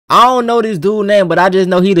I don't know this dude name, but I just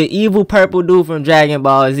know he the evil purple dude from Dragon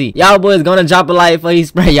Ball Z. Y'all boys gonna drop a like for he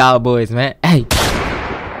spray y'all boys, man. Hey.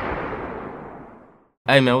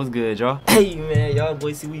 Hey man, what's good, y'all? Hey man, y'all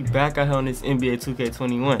boys, see we back out here on this NBA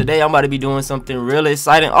 2K21. Today I'm about to be doing something real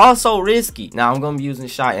exciting, also risky. Now I'm gonna be using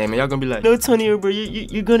shot aim, and y'all gonna be like, no Tonio, bro,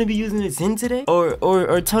 you're gonna be using the Zen today?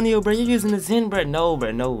 Or Tonio, bro, you're using the Zen, bro? No,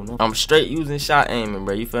 bro, no. I'm straight using shot aiming,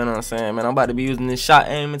 bro. You feel what I'm saying, man? I'm about to be using this shot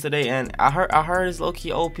aiming today, and I heard it's low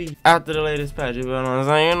key OP after the latest patch. You feel what I'm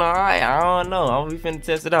saying? You know, I don't know. I'm gonna be finna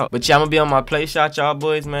test it out. But yeah, I'm gonna be on my play shot, y'all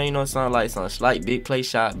boys, man. You know, something like some slight big play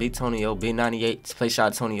shot, big Tonio, big 98 play shot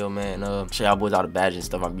Tonio, man. Show y'all boys all the badges and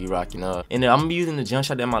stuff I be rocking up. And then I'm gonna be using the jump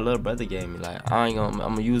shot that my little brother gave me. Like I'm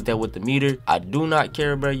gonna use that with the meter. I do not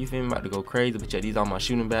care, bro. You feel me? About to go crazy. But yeah, these are my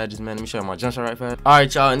shooting badges, man. Let me show you my jump shot right fast.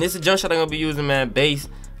 Alright, y'all, and this is jump shot I'm gonna be using, man. Base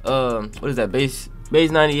what is that? Base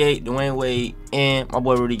 98, Dwayne Wade, and my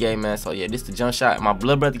boy Rudy gave, man. So yeah, this is the jump shot. My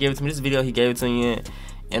blood brother gave it to me. This video he gave it to me in.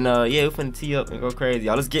 And yeah, we're finna tee up and go crazy,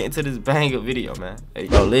 y'all. Let's get into this banger video, man. Hey,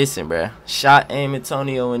 yo, listen, bro. Shot aiming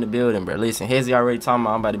Tonio in the building, bro. Listen, Hezzy already talking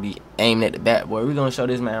about I'm about to be aiming at the bat, boy. We gonna show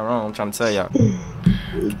this man wrong. I'm trying to tell y'all.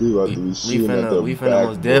 We finna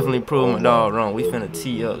most definitely prove my dog wrong. We finna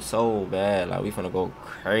tee up so bad, like we finna go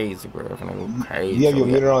crazy, bro. Finna go crazy. You have your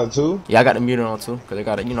meter on too? Yeah, I got the meter on too, cause I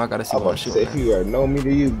gotta, you know, I gotta see what I'm shooting. If you got no meter,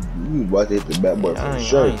 you about to hit the bat, boy, for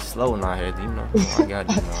sure. I ain't slow now, Hezzy. You know, I got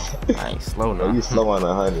you know. I ain't slow now. You slow on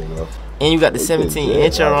 100, bro. And you got the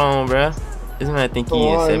 17-incher on, bro. This man think he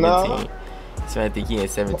in 17. This man think he in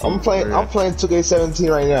 17. I'm playing 2K17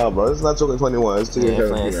 right now, bro. It's not 2K21. It's 2K17. Yeah,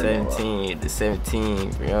 playing 17. The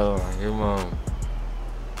 17, bro. Come on.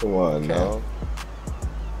 Come on, no.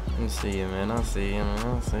 Let me see you, man. I see you, man.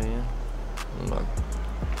 I see you.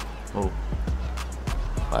 Oh.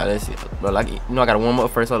 Alright, let's see, bro. Like, you know, I gotta warm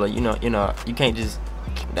up first. Hold up. You know, you can't just.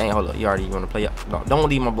 Dang, hold up. You already want to play up. No, don't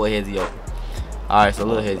leave my boy Hezzy up. Alright, so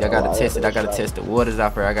look, Hezzy, I gotta test it. I gotta test the waters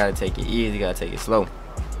out here. I gotta take it easy. Gotta take it slow.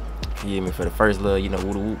 You hear me? For the first little, you know,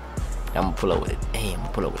 woo woo. I'm gonna pull up with it. Damn, I'm gonna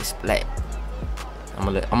pull up with a splat. I'm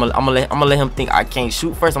gonna let him think I can't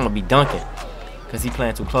shoot first. I'm gonna be dunking, cause he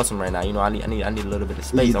playing too close to him right now. You know, I need a little bit of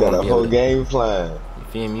space. You got a whole game plan. You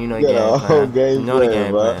feel me? You know the game plan. You know the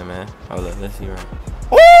game plan, man. Hold up, let's see right.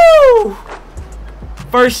 Woo!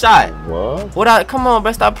 First shot. What? Come on,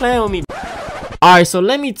 bro. Stop playing with me. Alright, so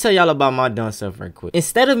let me tell y'all about my dumb self real quick.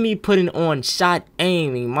 Instead of me putting on shot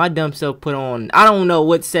aiming, my dumb self put on, I don't know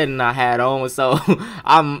what setting I had on. So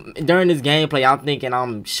during this gameplay, I'm thinking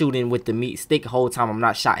I'm shooting with the meat stick the whole time. I'm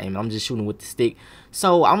not shot aiming. I'm just shooting with the stick.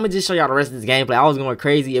 So I'm gonna just show y'all the rest of this gameplay. I was going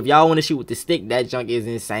crazy. If y'all want to shoot with the stick, that junk is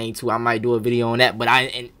insane too. I might do a video on that. But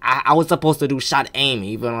I was supposed to do shot aiming.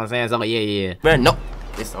 You feel what I'm saying? So yeah. Bro, no.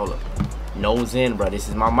 This, hold up. Nose in, bro. This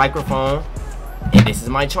is my microphone, and this is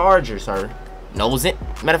my charger, sir. Nose in.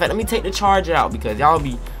 Matter of fact, let me take the charger out because y'all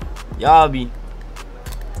be.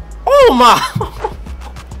 Oh my!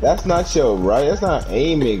 That's not your right. That's not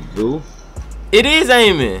aiming, goof. It is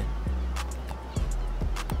aiming.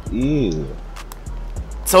 Yeah.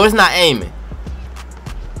 So it's not aiming.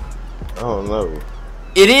 I don't know.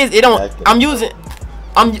 It is. It don't. I'm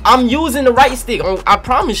using the right stick. I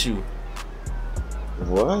promise you.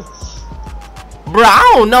 What? Bro,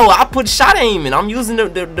 I don't know. I put shot aiming. I'm using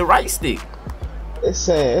the right stick. It's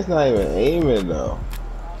saying it's not even aiming though.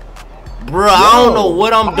 Bro, I don't know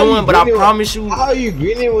what I'm doing, but I promise you. How are you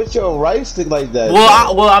getting with your right stick like that?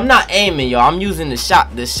 Well, I'm not aiming, yo. I'm using the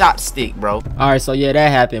shot stick, bro. All right, so yeah, that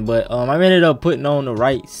happened, but I ended up putting on the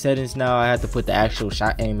right settings. Now I had to put the actual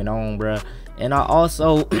shot aiming on, bro. And I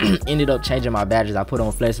also ended up changing my badges. I put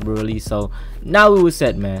on flexible release, so now we were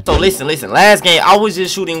set, man. So listen. Last game, I was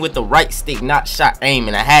just shooting with the right stick, not shot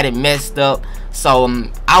aiming. I had it messed up, so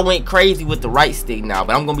I went crazy with the right stick now.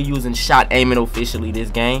 But I'm gonna be using shot aiming officially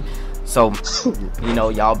this game. So, you know,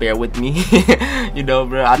 y'all bear with me. You know,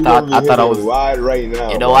 bro. I thought I was wide right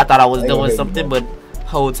now. You know, I thought I was doing something, but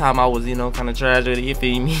whole time I was, you know, kind of trash with it. You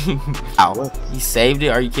feel me? Ow. He saved it.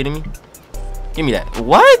 Are you kidding me? Give me that.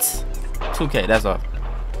 What? 2K, that's all.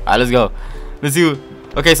 Alright, let's go. Let's see.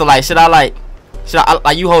 Okay, so like, should I like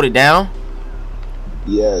you hold it down?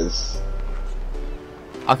 Yes.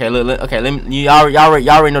 Okay, look. Okay, y'all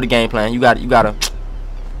already know the game plan. You gotta.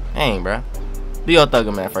 Dang, bro. Do your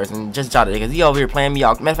thugger man first and just jot it because he over here playing me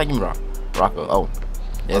out. Matter of fact, give me Rocco. Oh,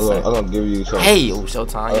 yes sir. I'm gonna give you some. Hey, oh,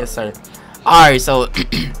 showtime. Yes sir. All right, so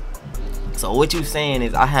so what you saying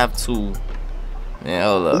is I have to. Man,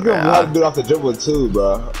 hold up. You gonna have to do it off the dribble too,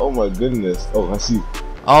 bro. Oh my goodness. Oh, I see.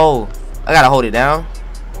 Oh, I gotta hold it down.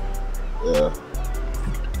 Yeah.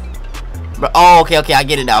 Bro, oh, okay, I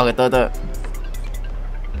get it now. Okay, throw.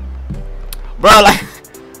 Bro, like,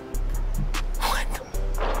 what?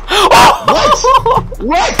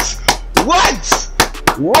 What?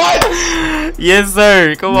 Yes,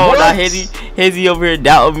 sir. Come on. What? Now, Hezzy over here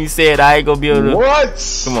doubting me, saying I ain't gonna be able to.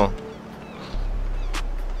 What? Come on.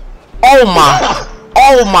 Oh my.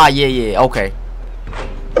 Oh my. Yeah. Okay.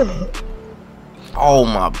 Oh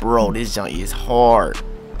my, bro. This junk is hard.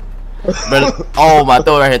 Brother, oh my,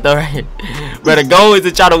 throw it right here. Bro, the goal is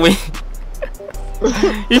to try to win.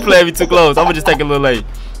 He played me too close. I'm gonna just take a little late.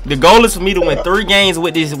 The goal is for me to win 3 games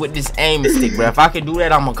with this aiming stick, bro. If I can do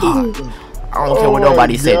that, I'm a god. I don't care what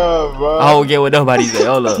nobody say. I don't care what nobody say.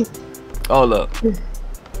 Hold up. I'm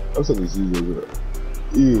taking this easy.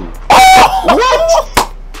 Ew. Oh!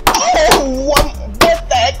 What the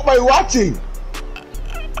heck am I watching?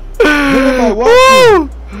 What am I watching?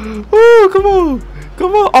 Ooh,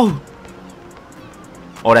 come on.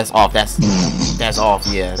 Oh, that's off. That's off.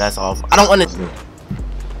 Yeah, that's off. I don't want to.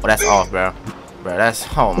 Oh, that's off, bro. Bro, that's,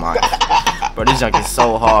 oh my. Bro, this junk is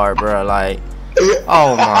so hard, bro. Like,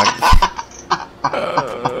 oh my.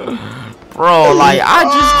 Bro, like, I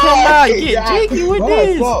just cannot get jiggy with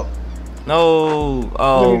this. No.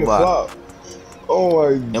 Oh my. Oh my.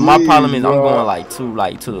 And my problem is I'm going like too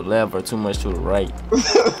to the left or too much to the right.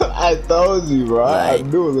 I told you, bro. Like, I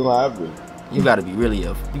knew it was gonna happen. You gotta be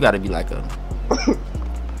you gotta be like a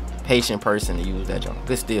patient person to use that jump.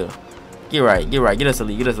 Good steal. Get right. Get us a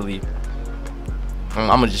lead. I'm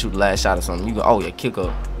gonna just shoot the last shot or something. You go. Oh yeah, kick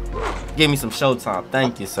up. Give me some showtime.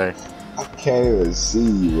 Thank you, sir. I can't even see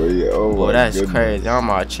you, bro. Oh boy, my that's goodness. crazy. I'm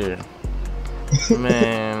out here,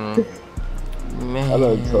 man. I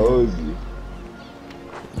done told you.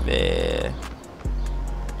 Man.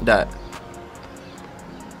 That.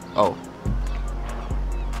 Oh.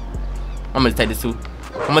 I'm gonna take this too.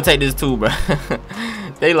 Bro.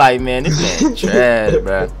 They like, man, this man trash,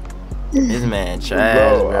 bro. This man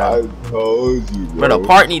trash, bro. I told you, bro. Bro, the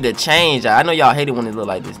part need to change. I know y'all hate it when it look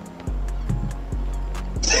like this.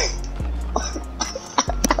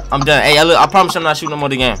 I'm done. Hey, I promise I'm not shooting no more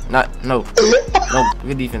of the game. No.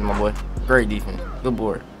 Good defense, my boy. Great defense. Good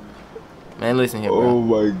board. Man, listen here, bro. Oh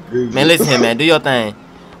my goodness. Man, listen here, man. Do your thing.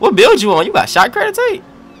 What build you on? You got shot credit tape?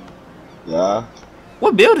 Yeah.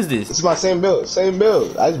 What build is this? It's my same build.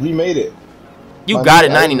 I just remade it. You got it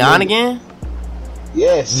 99 again?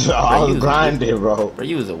 Yes. I was grinding, bro. Bro,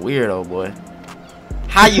 you was a weirdo, boy.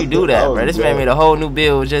 How you do that, bro? This man made a whole new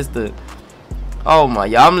build just to. Oh my,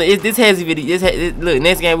 y'all. This Hezzy video. Look,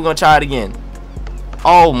 next game we're gonna try it again.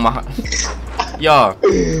 Oh my, y'all.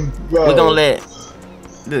 We're gonna let.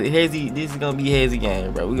 Look, Hezzy. This is gonna be Hezzy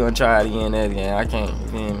game, bro. We're gonna try it again next game. I can't. You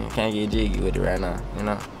feel me? Can't get jiggy with it right now. You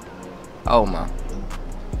know. Oh my.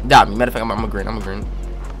 Dot me. Matter of fact, I'm a green.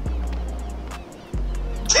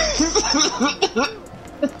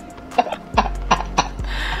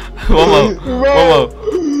 One more.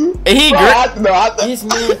 And he great. Yes,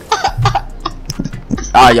 man.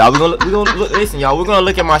 Alright, y'all. We're gonna look. Listen, y'all. We're gonna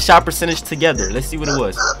look at my shot percentage together. Let's see what it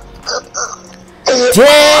was.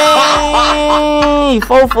 Dang!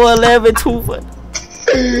 4 for 11, 2 for.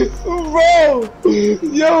 Bro,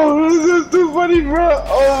 yo, this is too funny, bro.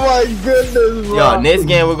 Oh my goodness, bro. Yo, next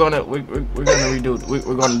game we're gonna redo.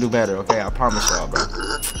 We're gonna do better. Okay, I promise y'all, bro.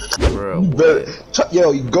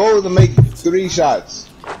 Yo, your goal is to make 3 shots.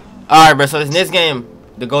 All right, bro. So this next game,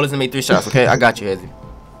 the goal is to make 3 shots. Okay, I got you, Hezzy.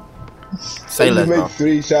 Say less, bro. Make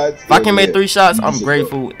 3 shots. If I can make 3 shots, I'm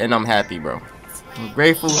grateful and I'm happy, bro. I'm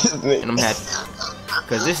grateful and I'm happy.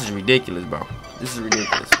 Cause this is ridiculous, bro. This is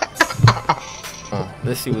ridiculous.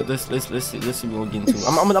 Let's see what let's see what we're getting to.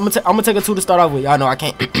 I'm gonna take a 2 to start off with. Y'all know I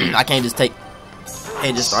can't just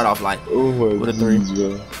start off like with a 3.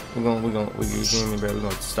 We're gonna you feel me, bro? We're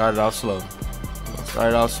gonna start it off slow.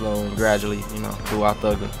 And gradually, you know, do our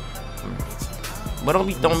thugger. But don't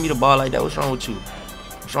be throwing me the ball like that. What's wrong with you?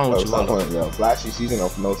 What's wrong with you? Yo, flashy season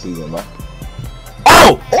or no season, bro?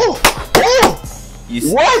 Oh!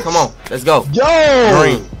 What? Come on, let's go. Yo!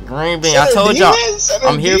 Green bean. I told y'all,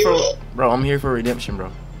 I'm here for redemption, bro.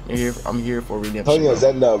 I'm here for redemption. Tonio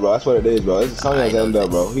Zen up, bro. That's what it is, bro. It's Tonio Zen up,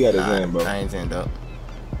 bro. He got his Zen, bro. I ain't Zen up.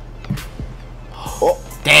 Oh,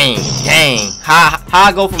 dang. How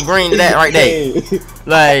I go from green to that right there?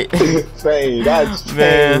 Like, pain. That's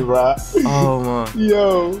man, pain, bro. Oh my.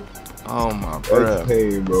 Yo. Oh my, bro. That's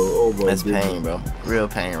pain, bro. Oh my. That's pain, bro. Real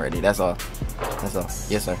pain, ready. That's all.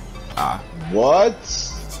 Yes, sir. What?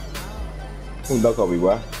 Don't call me,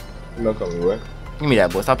 boy. Don't call me, boy. Give me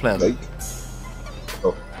that, boy. Stop playing. Like.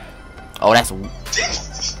 Oh, that's.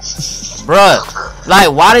 Bruh.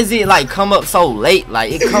 Like, why does it, like, come up so late?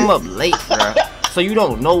 Like, it come up late, bruh. So you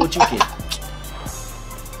don't know what you can.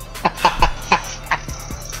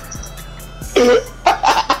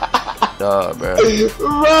 God, bro.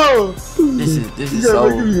 Bro. This is so.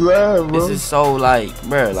 Making me laugh, bro. This is so like,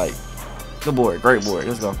 bro, like, good board, great board.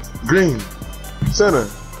 Let's go. Green. Center.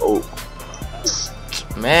 Oh.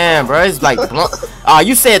 Man, bro, it's like blunt.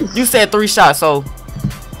 You said 3 shots, so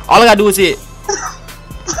all I gotta do is hit.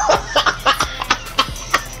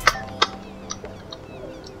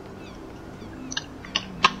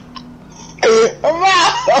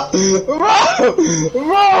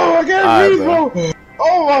 Bro, I can't breathe, bro.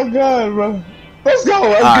 Oh my God, bro. Let's go.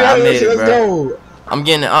 Let's go. I'm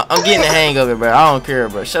getting the hang of it, bro. I don't care,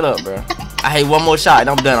 bro. Shut up, bro. I hate one more shot and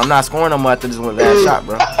I'm done. I'm not scoring no more after this one last shot,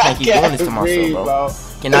 bro. I can't keep doing this to myself, bro.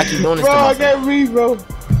 Cannot keep doing this to myself. Bro, I can't breathe, bro.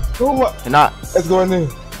 Oh my. Cannot. Let's go in there.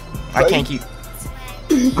 I can't keep.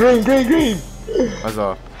 Green. That's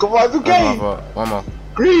all. Come on, 2K. That's my fault. One more.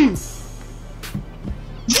 Green.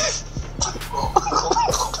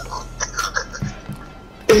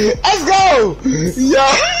 Let's go! Yo!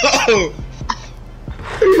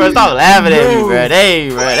 Bro, stop laughing at me, bro. Hey,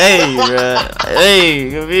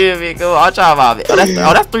 you feel me? Come on, I'll try my bit. Oh,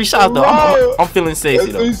 that's 3 shots though. I'm feeling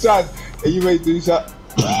sexy though. 3 shots. And you made 3 shots.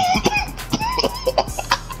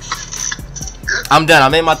 I'm done. I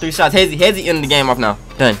made my 3 shots. Hazy, ending the game off now.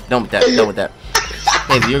 Done with that.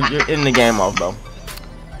 Hazy, you're ending the game off, bro.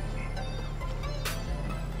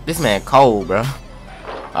 This man cold, bro.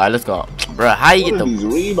 All right, let's go, bro. How you get these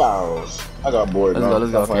rebounds? I got bored.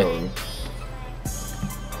 Let's go. Okay.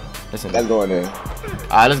 Listen, let's go in there.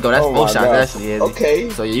 Alright, let's go. That's 4 shots. Actually, okay.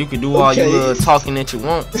 So yeah, you can do all your little talking that you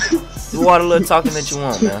want. Do all the little talking that you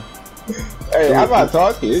want, man. Hey, I'm not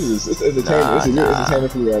talking. It's entertainment. It's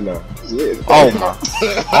entertainment for me right now.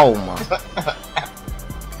 Oh my.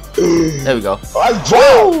 There we go.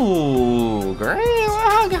 Oh, green.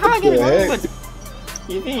 How I get it?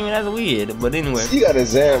 You feel me? That's weird. But anyway. You got a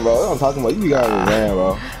Zan, bro. That's what I'm talking about. You got a Zan,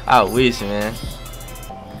 bro. I wish, man.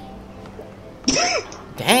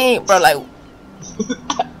 Dang, bro.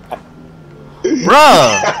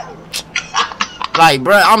 Like,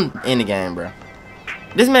 bro, I'm in the game, bro.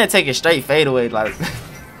 This man taking straight fadeaway, like.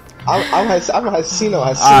 I'm Hasino.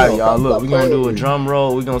 Alright, y'all, look, we're gonna do a drum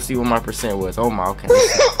roll. We're gonna see what my percent was. Oh my, okay.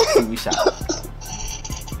 See, we shot.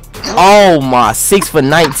 Oh my, 6 for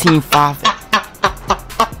 19, 5.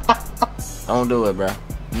 Don't do it, bro.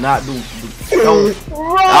 Don't.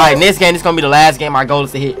 Alright, next game, this gonna be the last game. My goal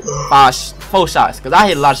is to hit 4 shots. Cause I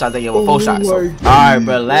hit a lot of shots that game with 4 shots. So. Alright,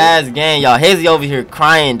 bro, last game, y'all. Hazy over here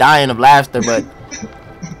crying, dying of laughter, but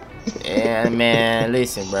yeah, man,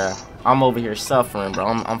 listen, bro. I'm over here suffering, bro.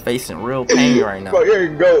 I'm facing real pain right now. Bro, you're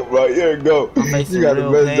a goat, bro. You're a goat. I'm facing you got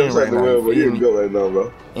real the best pain jumps right in the now. world, but you're a goat right now,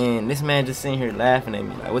 bro. And this man just sitting here laughing at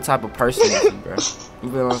me. Like, what type of person is he, bro? You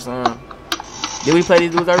feel what I'm saying? Did we play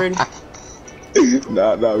these dudes already?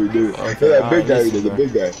 Nah, we did. Okay, that big guy, the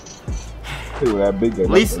big guy. That big guy. At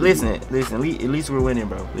least, listen. At least we're winning,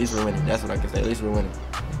 bro. At least we're winning. That's what I can say. At least we're winning.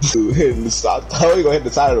 Dude, hitting the stop. Oh, you gonna hit the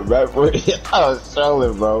side of the back for it? I was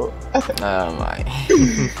trolling, bro. Oh my.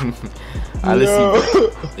 Alright,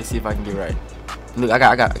 let's see if I can get right. Look, I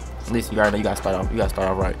got. Listen, you already know you gotta start off. You gotta start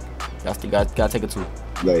off right. You gotta take a 2.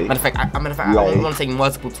 Like, matter of fact, I want to take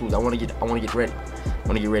multiple 2s. I want to get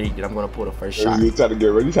ready. That I'm gonna pull the first shot. You trying to get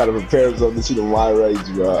ready? You trying to prepare yourself to shoot a wide range,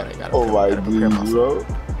 bro? Oh my god, bro.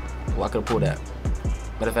 Well, I could pull that.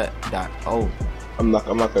 Matter of fact, dot. Oh. I'm not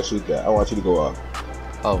gonna shoot that. I want you to go off.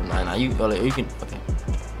 Oh, nah. You can. Okay.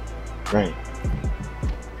 Right.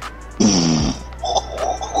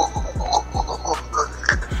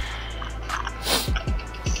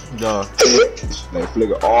 Duh. Like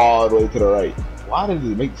flicker all the way to the right. Why did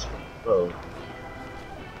it make, bro?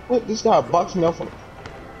 What? This guy boxed me off on.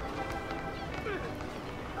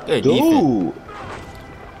 Good dude. Defense.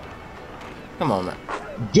 Come on, man.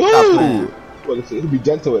 Dude. Well, it'll be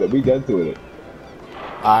gentle with it. Be gentle with it.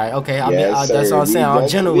 Alright, okay. That's what I'm saying. I'm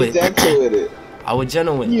gentle with it. I was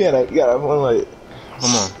gentle with it. You gotta one like.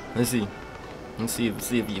 Come on. Let's see. Let's see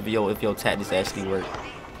if your tactics actually work.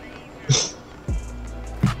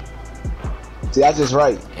 See, that's just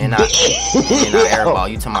right. And I airball.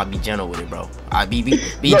 You talking about be gentle with it, bro. I be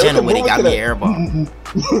gentle with it. Got me airball.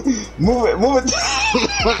 Move it.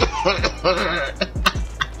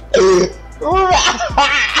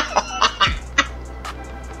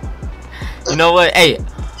 You know what? Hey,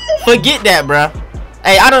 forget that, bro.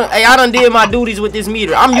 Hey, I done did my duties with this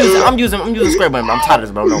meter. I'm using square button, bro. I'm tired of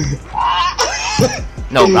this, bro.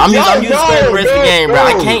 No, bro. I'm using square the rest of the game, bro.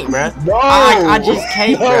 I can't, bro. I just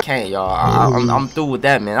can't, bro. I can't, y'all. I'm through with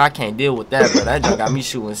that, man. I can't deal with that, bro. That junk got me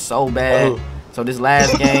shooting so bad. So this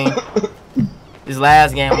last game,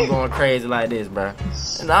 I'm going crazy like this, bro.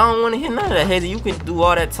 And I don't want to hear none of that. Hazy, you can do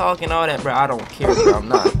all that talking, all that, bro. I don't care, bro. I'm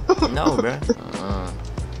not. No, bro.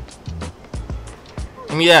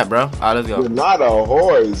 Give me that, bro. Alright, let's go. You're not a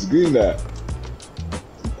horse. Give me that.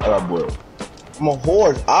 Alright, boy. I'm a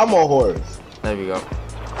horse. I'm a horse. There we go.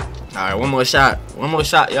 Alright, one more shot. One more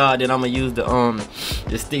shot, y'all. Then I'm gonna use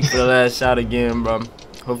the stick for the last shot again, bro.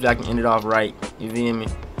 Hopefully I can end it off right. You feel me?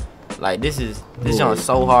 Like this joint is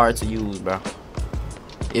so hard to use, bro.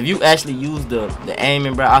 If you actually use the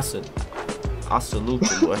aiming, bro, I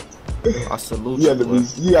salute you, boy. I salute you.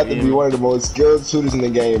 You have to be one of the most skilled shooters in the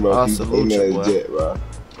game, bro. I salute you, boy. Legit, bro.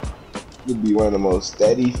 You'd be one of the most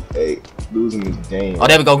steady losing this game. Oh,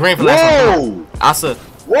 there we go. Green for last one.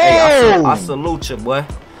 I salute you, boy.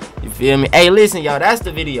 You feel me? Hey, listen, y'all. That's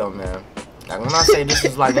the video, man. Like when I say this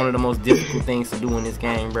is like one of the most difficult things to do in this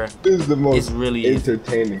game, bro. This is the most it's really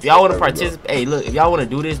entertaining. If y'all want to participate, hey, look. If y'all want to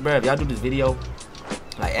do this, bro. If y'all do this video,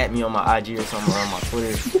 like at me on my IG or something, or on my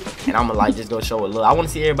Twitter, and I'ma like just go show a look. I want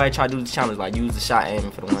to see everybody try to do this challenge, like use the shot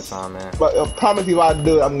aiming for the one time, man. But I promise you, if I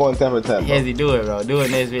do it, I'm going 10 for 10. Hezzy, do it, bro. Do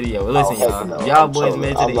it next video. But listen, y'all. Y'all boys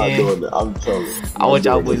made it to the end. I'm trolling. I want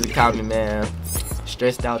y'all boys to comment, man.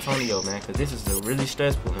 Stressed out Tonio, man, cause this is really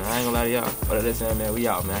stressful, man. I ain't gonna lie to y'all. But listen, man, we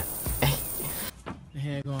out, man. The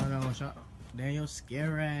hell going on, shot? Damn, your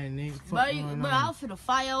scary ass nigga. But I was finna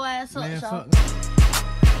fire your ass up, man, so. fuck.